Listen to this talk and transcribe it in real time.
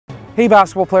Hey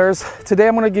basketball players, today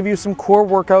I'm going to give you some core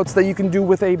workouts that you can do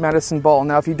with a medicine ball.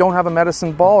 Now if you don't have a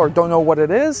medicine ball or don't know what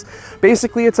it is,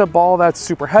 basically it's a ball that's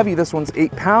super heavy. This one's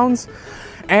 8 pounds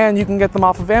and you can get them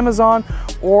off of Amazon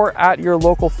or at your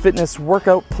local fitness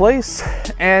workout place,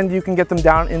 and you can get them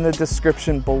down in the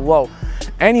description below.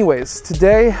 Anyways,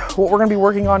 today what we're going to be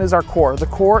working on is our core. The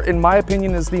core, in my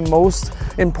opinion, is the most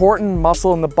important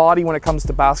muscle in the body when it comes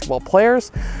to basketball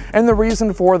players. And the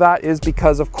reason for that is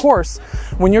because, of course,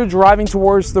 when you're driving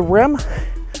towards the rim,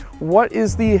 what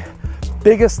is the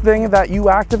biggest thing that you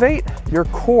activate? Your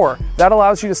core. That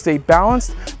allows you to stay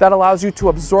balanced. That allows you to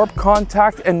absorb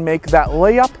contact and make that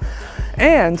layup.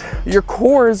 And your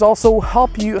core is also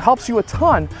helps you a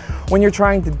ton when you're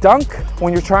trying to dunk,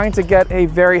 when you're trying to get a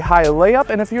very high layup,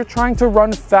 and if you're trying to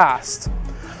run fast.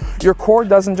 Your core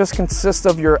doesn't just consist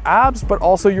of your abs, but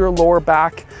also your lower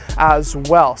back as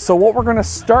well. So what we're gonna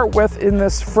start with in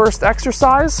this first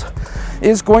exercise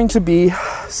is going to be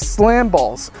slam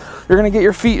balls. You're gonna get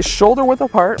your feet shoulder width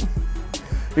apart.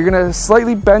 You're gonna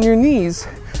slightly bend your knees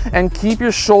and keep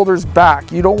your shoulders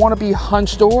back. You don't want to be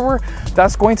hunched over.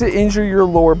 That's going to injure your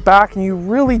lower back, and you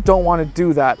really don't want to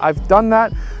do that. I've done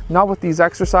that, not with these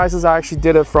exercises. I actually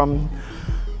did it from,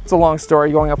 it's a long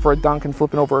story, going up for a dunk and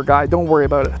flipping over a guy. Don't worry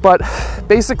about it. But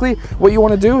basically what you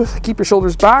want to do is keep your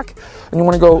shoulders back, and you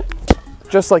want to go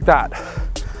just like that.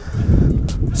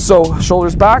 So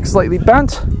shoulders back, slightly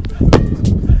bent,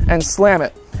 and slam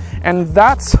it. And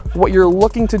that's what you're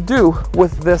looking to do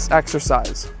with this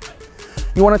exercise.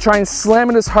 You want to try and slam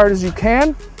it as hard as you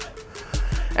can.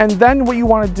 And then what you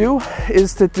want to do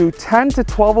is to do 10 to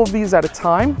 12 of these at a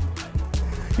time.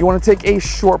 You want to take a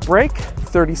short break,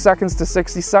 30 seconds to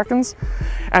 60 seconds,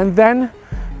 and then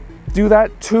do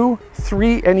that 2,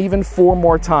 3, and even 4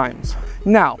 more times.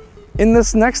 Now, in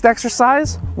this next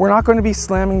exercise, we're not going to be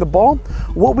slamming the ball.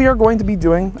 What we are going to be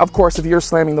doing, of course, if you're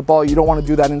slamming the ball, you don't want to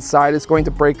do that inside. It's going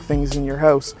to break things in your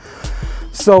house.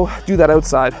 So do that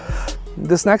outside.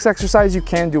 This next exercise you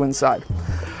can do inside.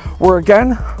 We're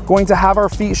again going to have our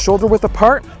feet shoulder width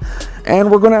apart, and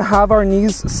we're going to have our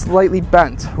knees slightly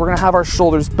bent. We're going to have our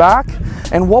shoulders back,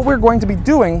 and what we're going to be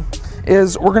doing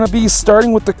is we're going to be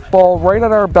starting with the ball right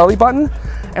at our belly button,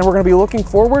 and we're going to be looking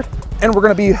forward, and we're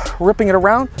going to be ripping it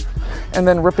around and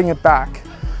then ripping it back.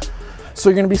 So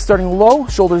you're going to be starting low,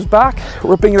 shoulders back,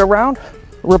 ripping it around,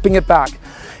 ripping it back,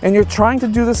 and you're trying to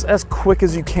do this as quick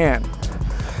as you can.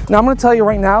 Now I'm going to tell you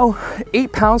right now,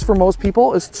 8 pounds for most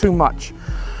people is too much.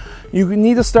 You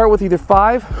need to start with either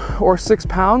 5 or 6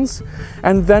 pounds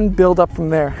and then build up from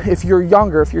there. If you're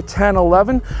younger, if you're 10,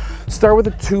 11, start with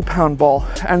a 2-pound ball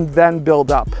and then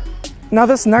build up. Now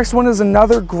this next one is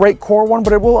another great core one,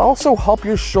 but it will also help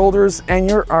your shoulders and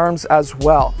your arms as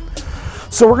well.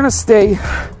 So we're going to stay,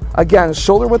 again,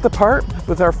 shoulder width apart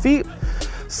with our feet,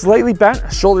 slightly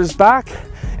bent, shoulders back.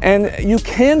 And you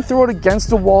can throw it against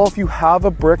the wall if you have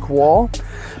a brick wall.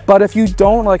 But if you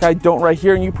don't, like I don't right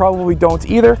here, and you probably don't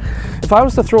either, if I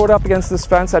was to throw it up against this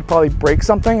fence, I'd probably break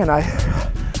something, and I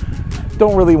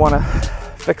don't really want to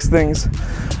fix things.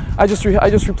 I just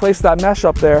replaced that mesh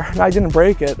up there, and I didn't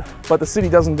break it, but the city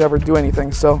doesn't ever do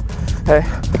anything, so hey.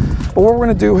 But what we're going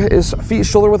to do is feet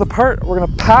shoulder width apart. We're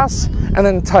going to pass and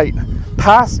then tight,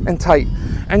 pass and tight.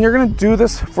 And you're going to do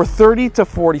this for 30 to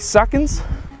 40 seconds.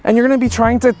 And you're going to be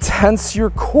trying to tense your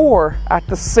core at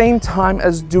the same time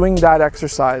as doing that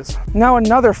exercise. Now,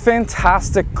 another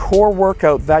fantastic core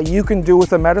workout that you can do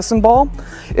with a medicine ball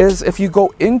is if you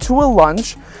go into a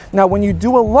lunge. Now, when you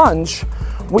do a lunge,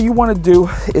 what you want to do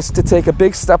is to take a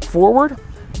big step forward.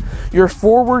 Your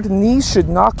forward knee should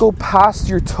not go past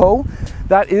your toe.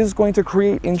 That is going to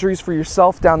create injuries for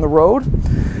yourself down the road.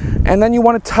 And then you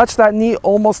want to touch that knee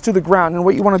almost to the ground. And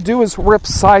what you want to do is rip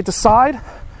side to side.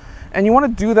 And you want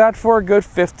to do that for a good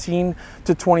 15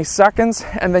 to 20 seconds,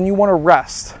 and then you want to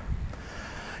rest.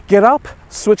 Get up,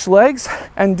 switch legs,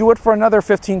 and do it for another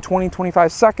 15, 20,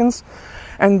 25 seconds,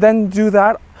 and then do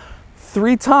that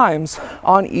 3 times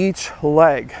on each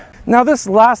leg. Now this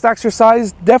last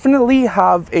exercise, definitely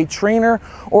have a trainer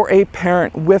or a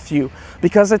parent with you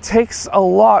because it takes a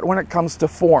lot when it comes to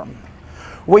form.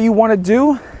 What you want to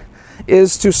do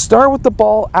is to start with the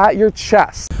ball at your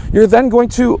chest. You're then going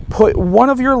to put one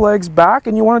of your legs back,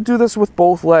 and you want to do this with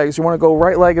both legs. You want to go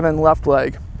right leg and then left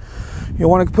leg. You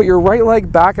want to put your right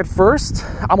leg back at first.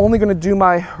 I'm only going to do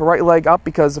my right leg up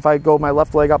because if I go my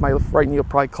left leg up, my right knee will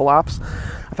probably collapse.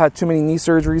 I've had too many knee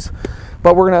surgeries.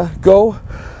 But we're going to go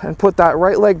and put that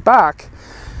right leg back,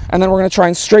 and then we're going to try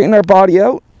and straighten our body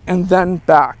out and then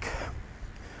back.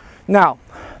 Now,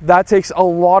 that takes a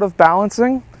lot of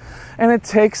balancing, and it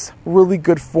takes really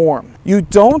good form. You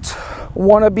don't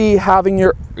want to be having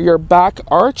your your back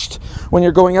arched when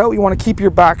you're going out. You want to keep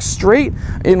your back straight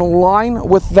in line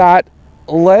with that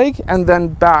leg and then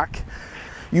back.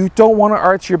 You don't want to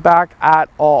arch your back at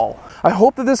all. I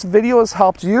hope that this video has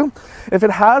helped you. If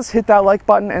it has, hit that like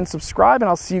button and subscribe, and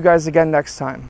I'll see you guys again next time.